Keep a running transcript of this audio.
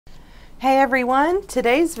Hey everyone,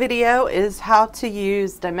 today's video is how to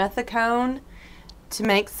use Dimethicone to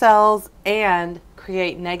make cells and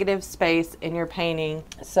create negative space in your painting.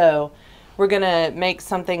 So we're going to make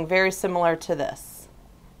something very similar to this.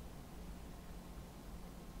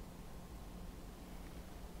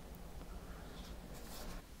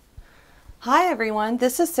 Hi everyone,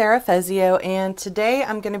 this is Fezio, and today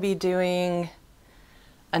I'm going to be doing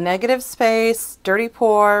a negative space dirty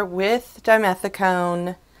pour with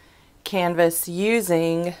Dimethicone canvas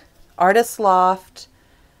using Artist Loft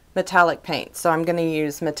metallic paint. So I'm going to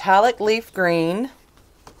use metallic leaf green,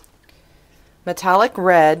 metallic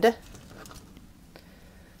red,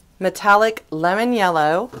 metallic lemon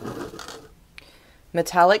yellow,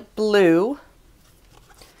 metallic blue,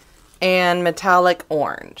 and metallic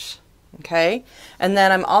orange. Okay, and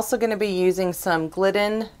then I'm also going to be using some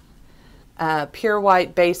Glidden Pure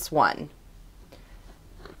White Base 1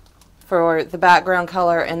 for the background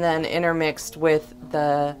color, and then intermixed with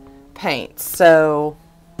the paint. So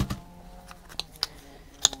let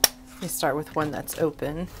me start with one that's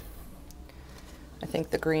open. I think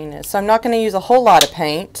the green is. So I'm not going to use a whole lot of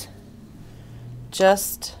paint,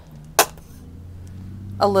 just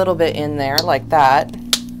a little bit in there like that.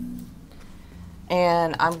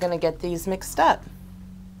 And I'm going to get these mixed up.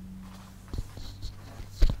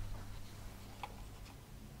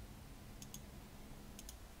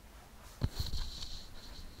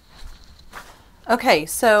 Okay,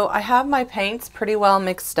 so I have my paints pretty well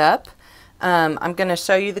mixed up. I'm going to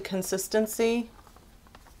show you the consistency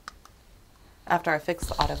after I fix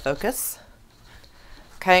the autofocus.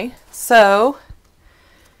 Okay, so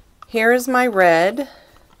here's my red.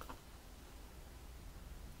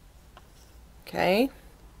 Okay,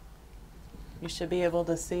 you should be able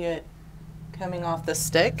to see it coming off the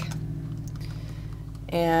stick.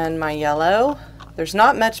 And my yellow. There's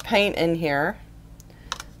not much paint in here.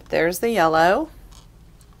 There's the yellow.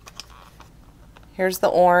 Here's the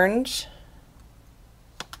orange.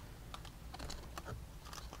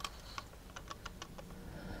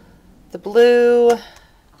 The blue.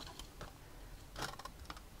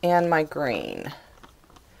 And my green.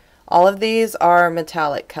 All of these are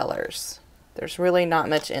metallic colors. There's really not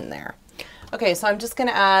much in there. Okay, so I'm just going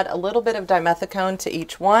to add a little bit of Dimethicone to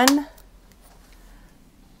each one.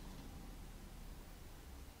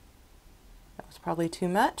 That was probably too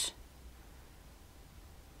much.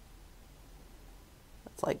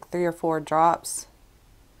 That's like 3 or 4 drops.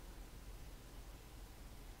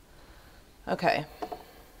 Okay.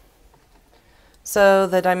 So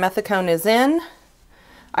the Dimethicone is in.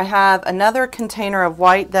 I have another container of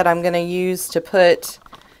white that I'm going to use to put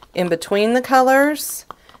in between the colors,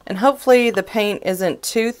 and hopefully the paint isn't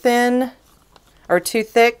too thin or too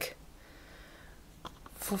thick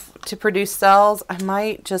to produce cells. I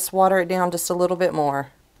might just water it down just a little bit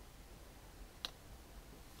more,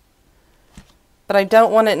 but I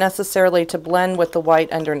don't want it necessarily to blend with the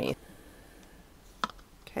white underneath.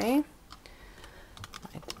 Okay,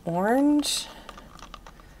 my orange,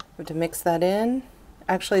 I have to mix that in.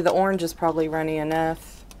 Actually, the orange is probably runny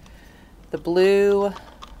enough. The blue,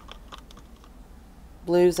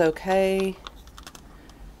 blue's okay.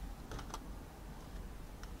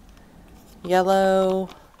 Yellow,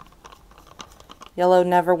 yellow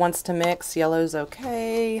never wants to mix. Yellow's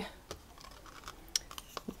okay.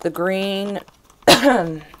 The green,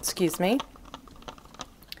 excuse me.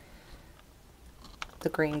 The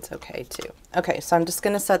green's okay too. Okay, so I'm just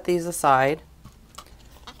going to set these aside.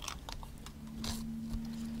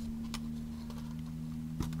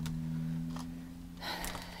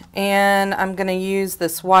 And I'm going to use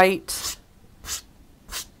this white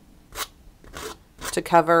to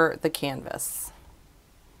cover the canvas.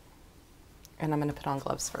 And I'm going to put on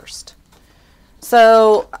gloves first.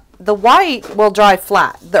 So the white will dry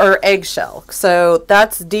flat, or eggshell. So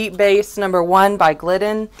that's Deep Base number 1 by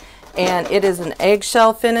Glidden. And it is an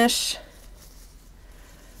eggshell finish.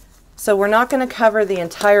 So we're not going to cover the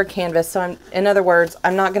entire canvas. So in other words,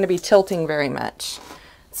 I'm not going to be tilting very much.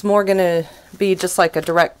 It's more going to be just like a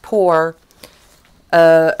direct pour,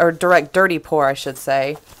 or direct dirty pour, I should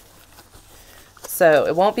say. So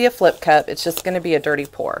it won't be a flip cup, it's just going to be a dirty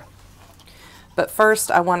pour. But first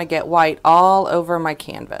I want to get white all over my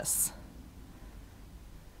canvas.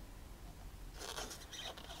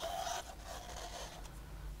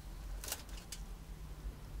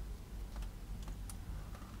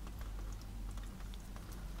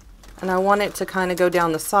 And I want it to kind of go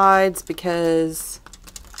down the sides because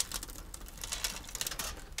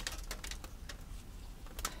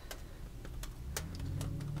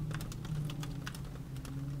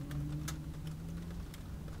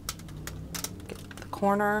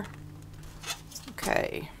corner.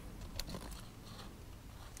 Okay.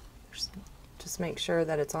 Just make sure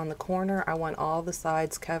that it's on the corner. I want all the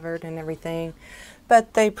sides covered and everything,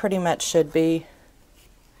 but they pretty much should be.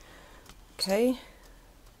 Okay.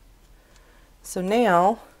 So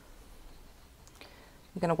now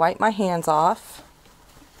I'm going to wipe my hands off.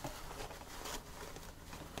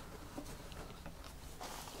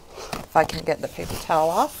 If I can get the paper towel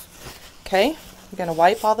off. Okay, I'm going to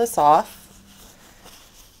wipe all this off.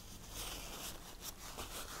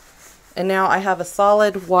 And now I have a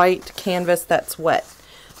solid white canvas that's wet.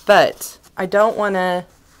 But I don't want to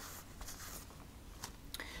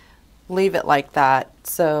leave it like that,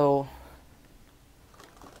 so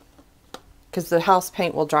because the house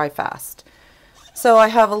paint will dry fast. So I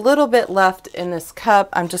have a little bit left in this cup.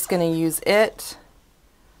 I'm just going to use it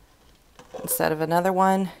instead of another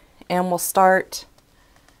one. And we'll start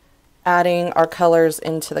adding our colors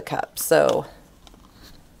into the cup. So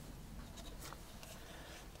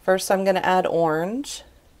first I'm going to add orange.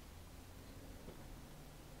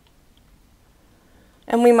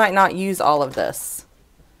 And we might not use all of this.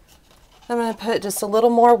 I'm going to put just a little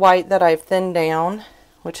more white that I've thinned down,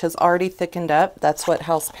 which has already thickened up. That's what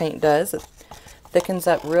house paint does. It thickens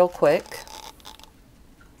up real quick.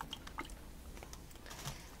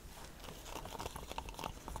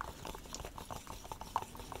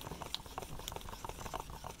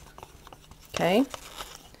 Okay,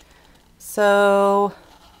 so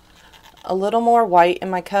a little more white in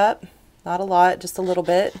my cup, not a lot, just a little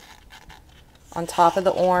bit on top of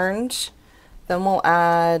the orange. Then we'll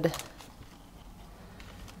add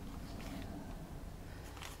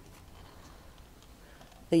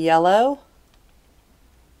the yellow,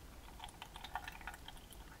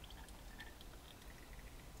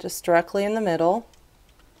 just directly in the middle.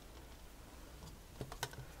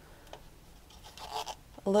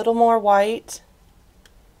 A little more white.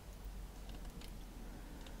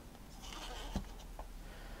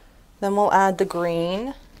 Then we'll add the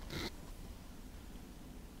green.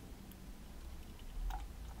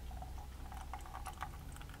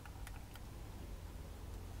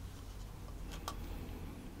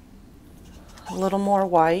 A little more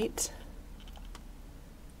white.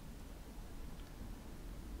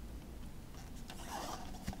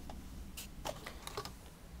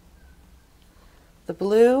 The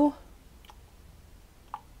blue.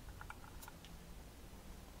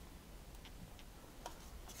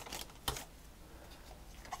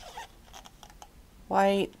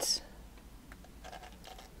 White.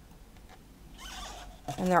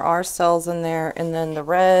 And there are cells in there. And then the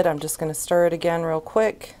red, I'm just going to stir it again real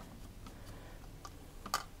quick.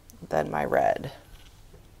 Then my red.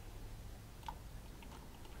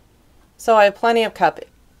 So I have plenty of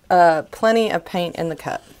paint in the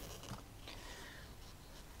cup.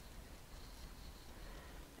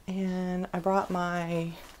 And I brought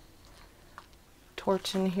my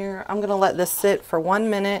torch in here. I'm going to let this sit for 1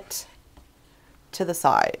 minute to the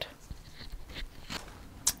side.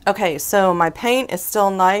 Okay, so my paint is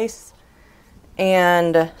still nice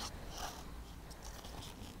and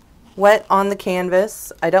wet on the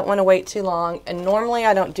canvas. I don't want to wait too long, and normally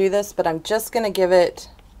I don't do this, but I'm just going to give it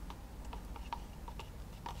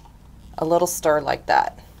a little stir like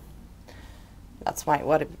that. That's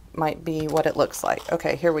what it might be what it looks like.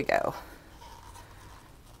 Okay, here we go.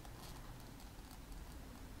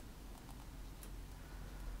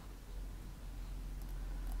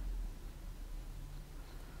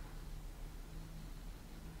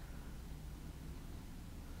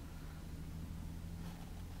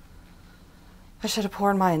 I should have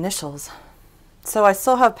poured my initials. So I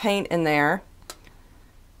still have paint in there.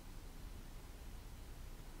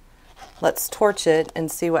 Let's torch it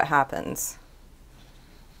and see what happens.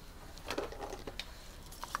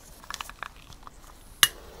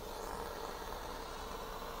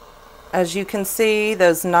 As you can see,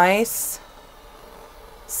 those nice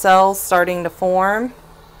cells starting to form.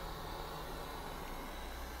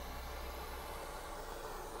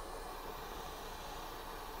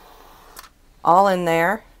 All in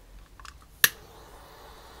there.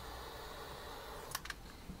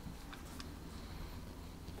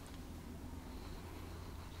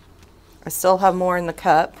 I still have more in the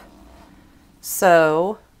cup.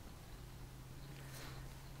 So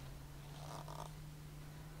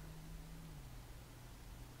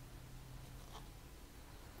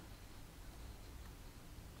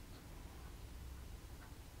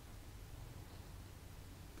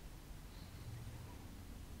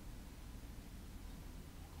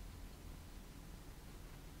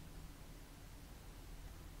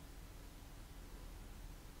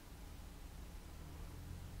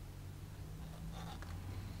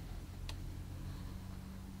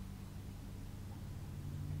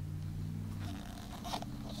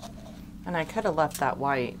And I could have left that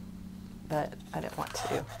white, but I didn't want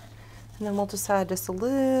to. And then we'll just add just a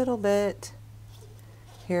little bit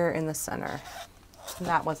here in the center. And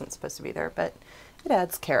that wasn't supposed to be there, but it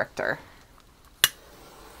adds character.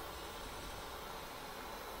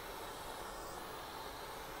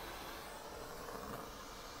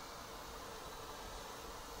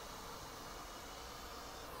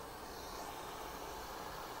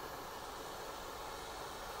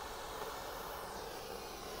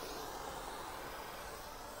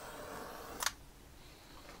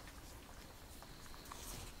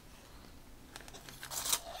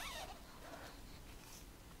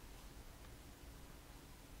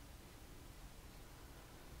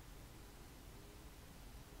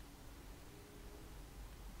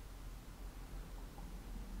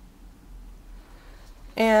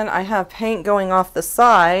 And I have paint going off the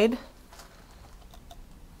side.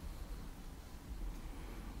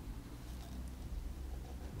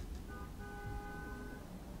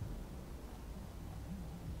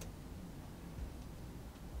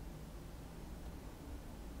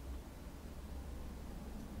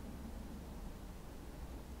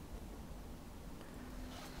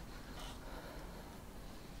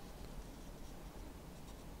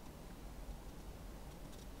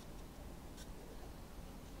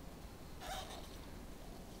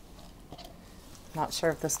 Not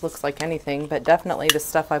sure if this looks like anything, but definitely the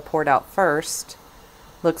stuff I poured out first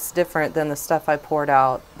looks different than the stuff I poured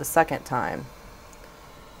out the second time.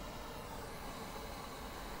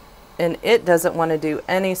 And it doesn't want to do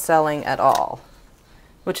any selling at all,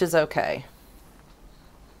 which is okay.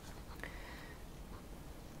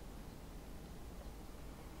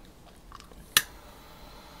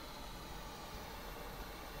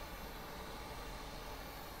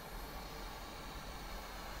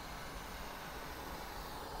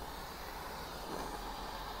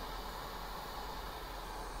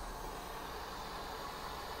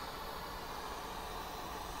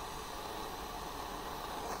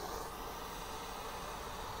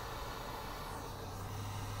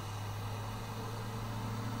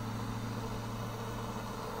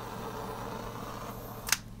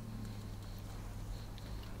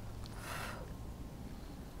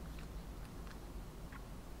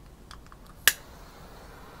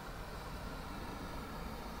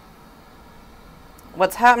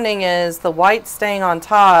 What's happening is the white's staying on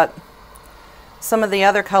top, some of the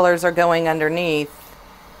other colors are going underneath,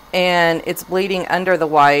 and it's bleeding under the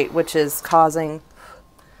white, which is causing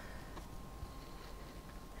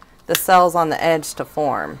the cells on the edge to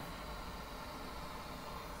form.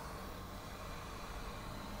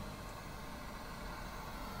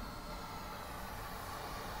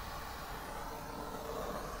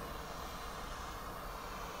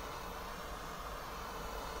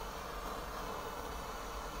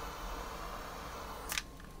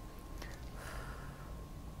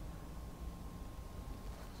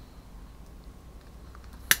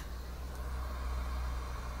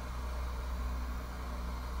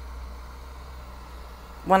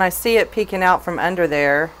 When I see it peeking out from under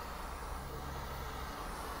there,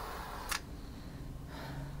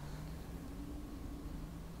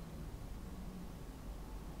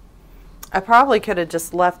 I probably could have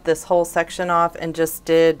just left this whole section off and just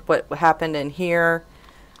did what happened in here,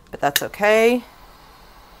 but that's okay.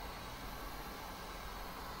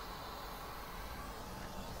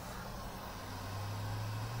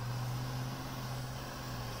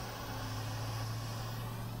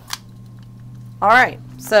 All right,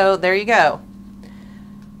 so there you go.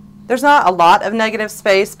 There's not a lot of negative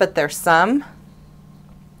space, but there's some.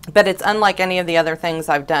 But it's unlike any of the other things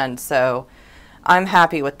I've done, so I'm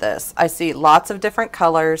happy with this. I see lots of different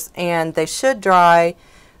colors, and they should dry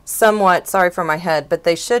somewhat, sorry for my head, but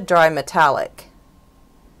they should dry metallic.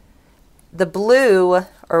 The blue,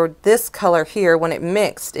 or this color here, when it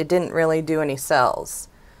mixed, it didn't really do any cells.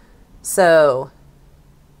 So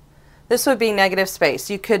this would be negative space.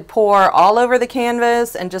 You could pour all over the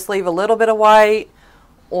canvas and just leave a little bit of white,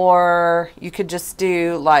 or you could just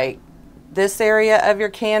do like this area of your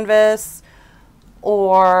canvas,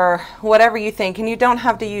 or whatever you think. And you don't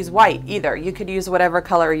have to use white either. You could use whatever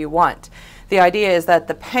color you want. The idea is that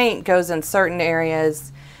the paint goes in certain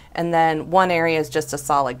areas, and then one area is just a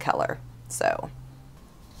solid color. So,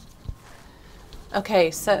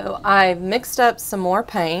 okay, so I mixed up some more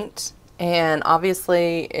paint. And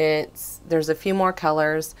obviously there's a few more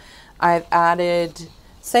colors. I've added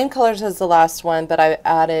same colors as the last one, but I've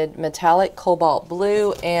added metallic cobalt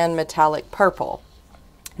blue and metallic purple.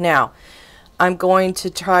 Now, I'm going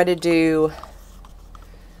to try to do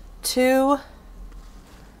 2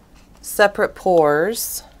 separate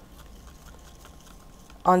pours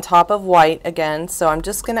on top of white again. So I'm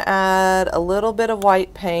just going to add a little bit of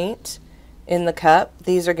white paint in the cup.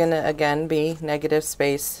 These are going to again be negative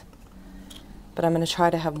space, but I'm going to try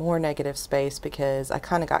to have more negative space because I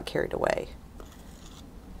kind of got carried away.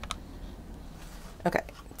 Okay,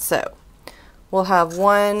 so we'll have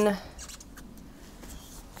one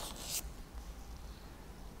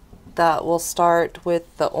that will start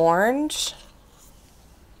with the orange.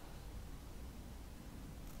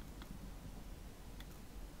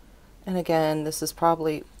 And again, this is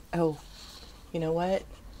probably, oh, you know what?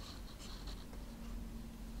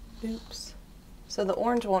 Oops. So the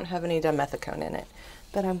orange won't have any dimethicone in it,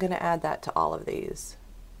 but I'm going to add that to all of these.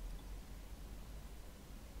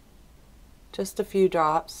 Just a few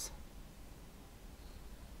drops.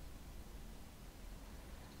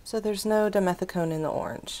 So there's no dimethicone in the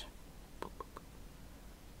orange.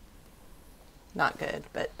 Not good,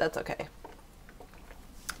 but that's okay.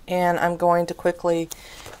 And I'm going to quickly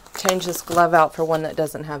change this glove out for one that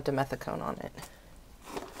doesn't have dimethicone on it.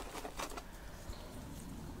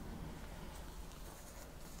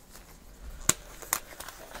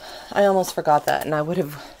 I almost forgot that, and I would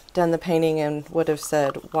have done the painting and would have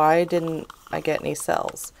said, why didn't I get any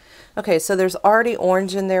cells? Okay, so there's already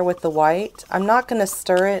orange in there with the white. I'm not going to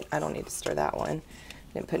stir it. I don't need to stir that one.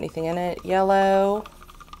 Didn't put anything in it. Yellow.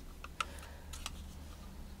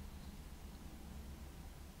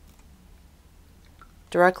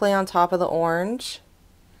 Directly on top of the orange.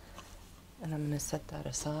 And I'm going to set that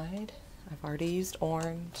aside. I've already used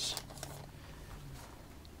orange.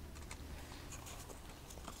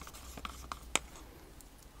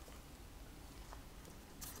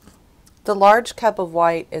 The large cup of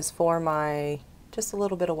white is for my, just a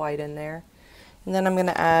little bit of white in there. And then I'm going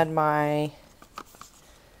to add my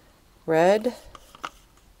red.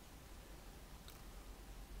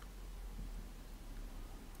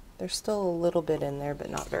 There's still a little bit in there,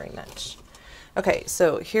 but not very much. Okay,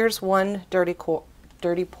 so here's one dirty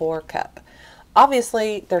pour cup.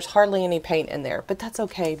 Obviously, there's hardly any paint in there, but that's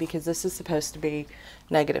okay because this is supposed to be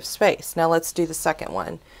negative space. Now let's do the second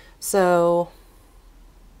one. So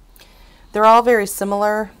they're all very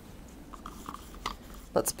similar.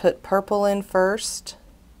 Let's put purple in first.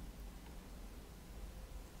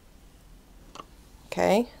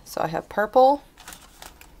 Okay, so I have purple.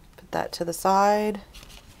 Put that to the side.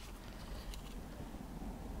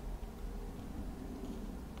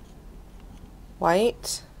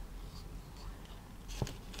 White.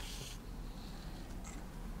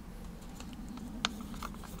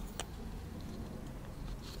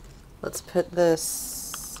 Let's put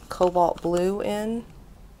this cobalt blue in.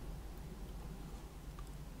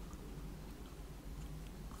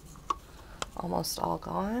 Almost all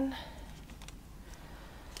gone.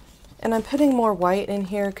 And I'm putting more white in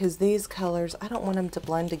here because these colors, I don't want them to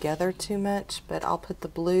blend together too much, but I'll put the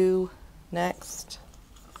blue next.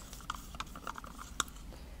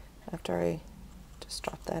 After I just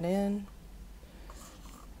drop that in.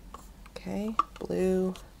 Okay,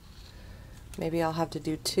 blue. Maybe I'll have to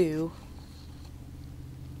do two.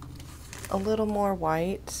 A little more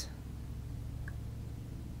white.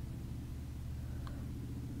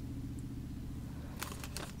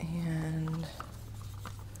 And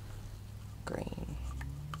green.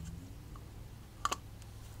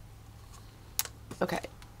 Okay,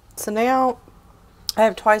 so now I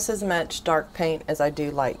have twice as much dark paint as I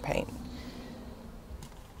do light paint.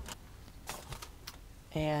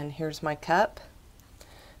 And here's my cup.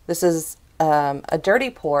 This is a dirty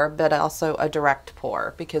pour, but also a direct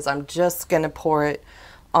pour because I'm just going to pour it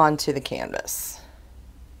onto the canvas.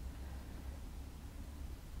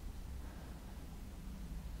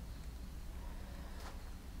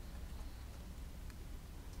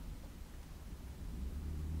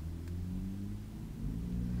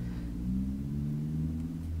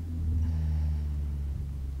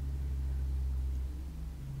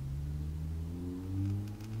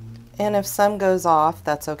 And if some goes off,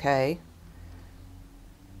 that's okay.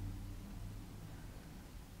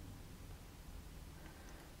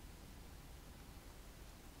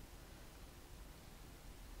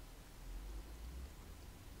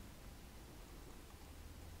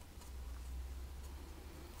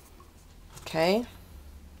 Okay.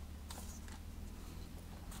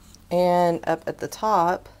 And up at the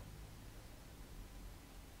top,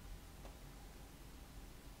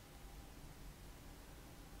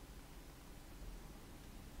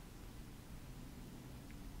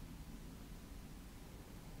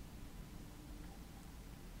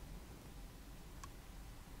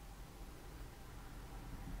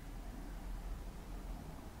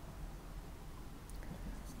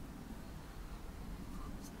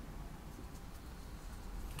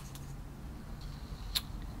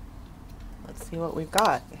 see what we've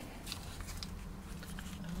got.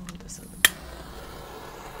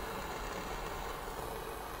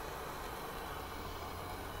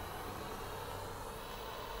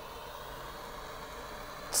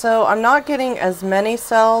 So I'm not getting as many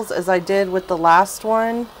cells as I did with the last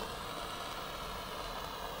one.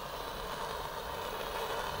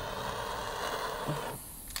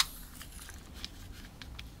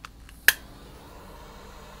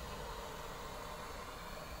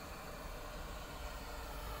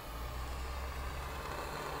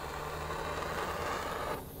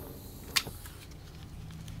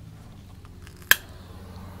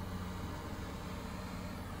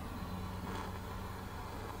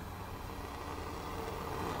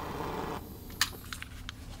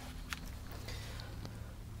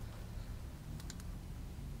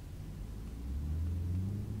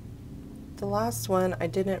 The last one I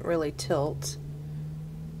didn't really tilt.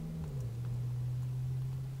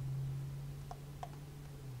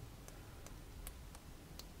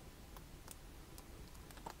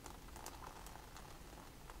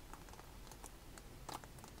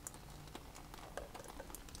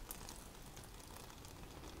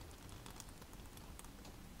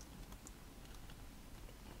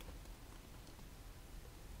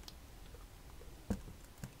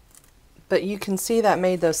 But you can see that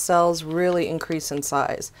made those cells really increase in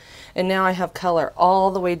size. And now I have color all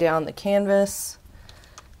the way down the canvas.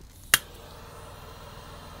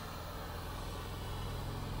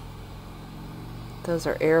 Those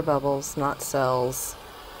are air bubbles, not cells.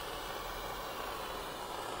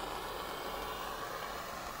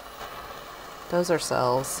 Those are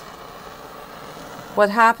cells. What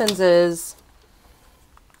happens is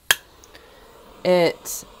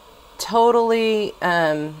it totally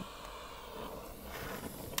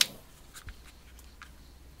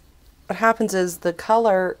what happens is the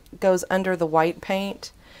color goes under the white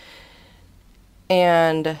paint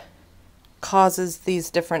and causes these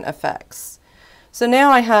different effects. So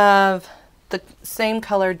now I have the same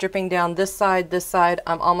color dripping down this side, this side.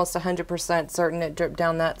 I'm almost 100% certain it dripped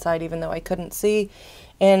down that side even though I couldn't see.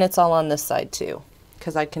 And it's all on this side too,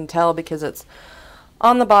 because I can tell because it's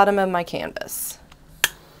on the bottom of my canvas.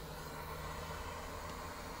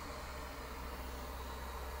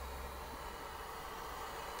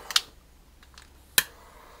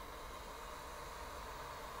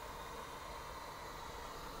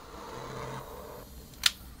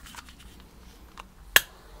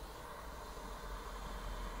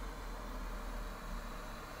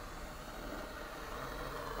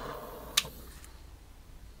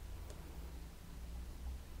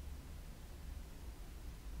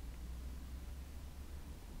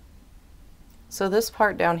 So this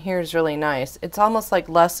part down here is really nice. It's almost like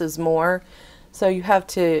less is more. So you have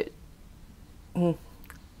to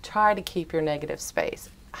try to keep your negative space.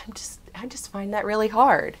 I just find that really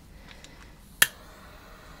hard.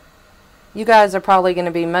 You guys are probably going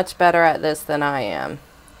to be much better at this than I am.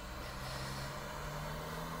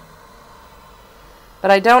 But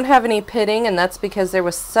I don't have any pitting, and that's because there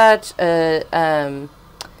was such a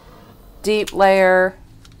deep layer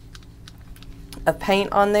of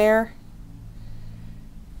paint on there.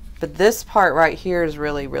 But this part right here is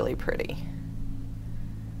really, really pretty.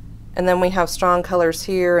 And then we have strong colors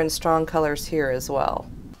here and strong colors here as well.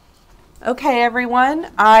 Okay,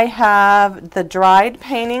 everyone, I have the dried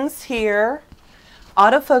paintings here.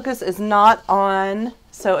 Autofocus is not on,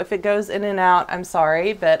 so if it goes in and out, I'm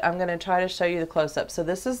sorry, but I'm going to try to show you the close-up. So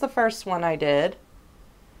this is the first one I did.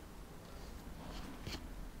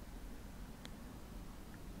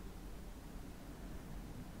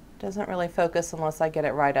 Doesn't really focus unless I get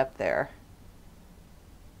it right up there.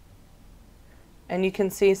 And you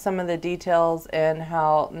can see some of the details and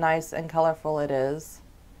how nice and colorful it is.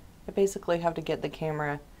 I basically have to get the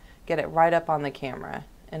camera, get it right up on the camera,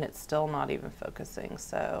 and it's still not even focusing.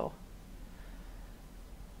 So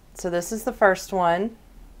this is the first one.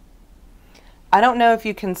 I don't know if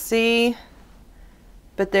you can see,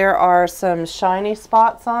 but there are some shiny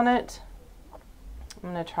spots on it.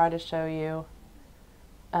 I'm going to try to show you.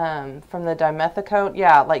 From the Dimethicone,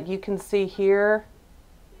 yeah, like you can see here,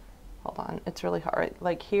 hold on, it's really hard,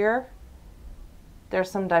 like here, there's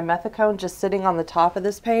some Dimethicone just sitting on the top of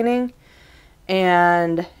this painting,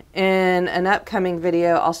 and in an upcoming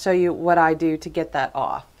video, I'll show you what I do to get that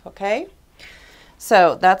off, okay?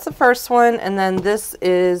 So that's the first one, and then this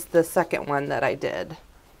is the second one that I did.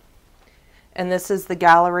 And this is the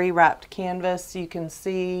gallery wrapped canvas. You can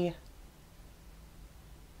see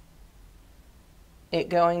it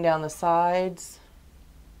going down the sides.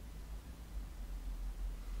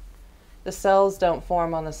 The cells don't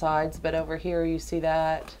form on the sides, but over here you see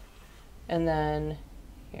that, and then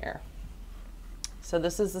here. So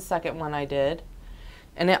this is the second one I did.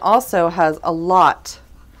 And it also has a lot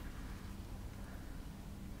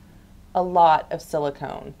of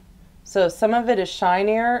silicone. So some of it is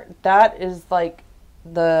shinier. That is like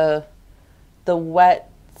the wet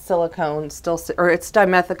silicone still, or it's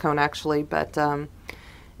dimethicone actually, but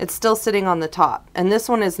it's still sitting on the top. And this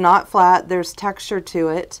one is not flat. There's texture to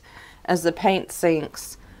it as the paint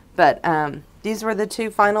sinks. But these were the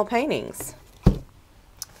two final paintings.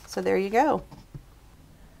 So there you go.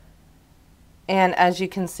 And as you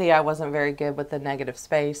can see, I wasn't very good with the negative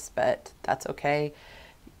space, but that's okay.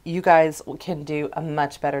 You guys can do a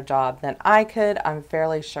much better job than I could. I'm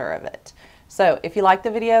fairly sure of it. So if you like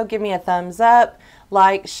the video, give me a thumbs up,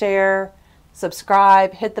 like, share,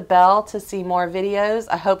 subscribe, hit the bell to see more videos.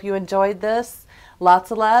 I hope you enjoyed this. Lots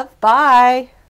of love. Bye.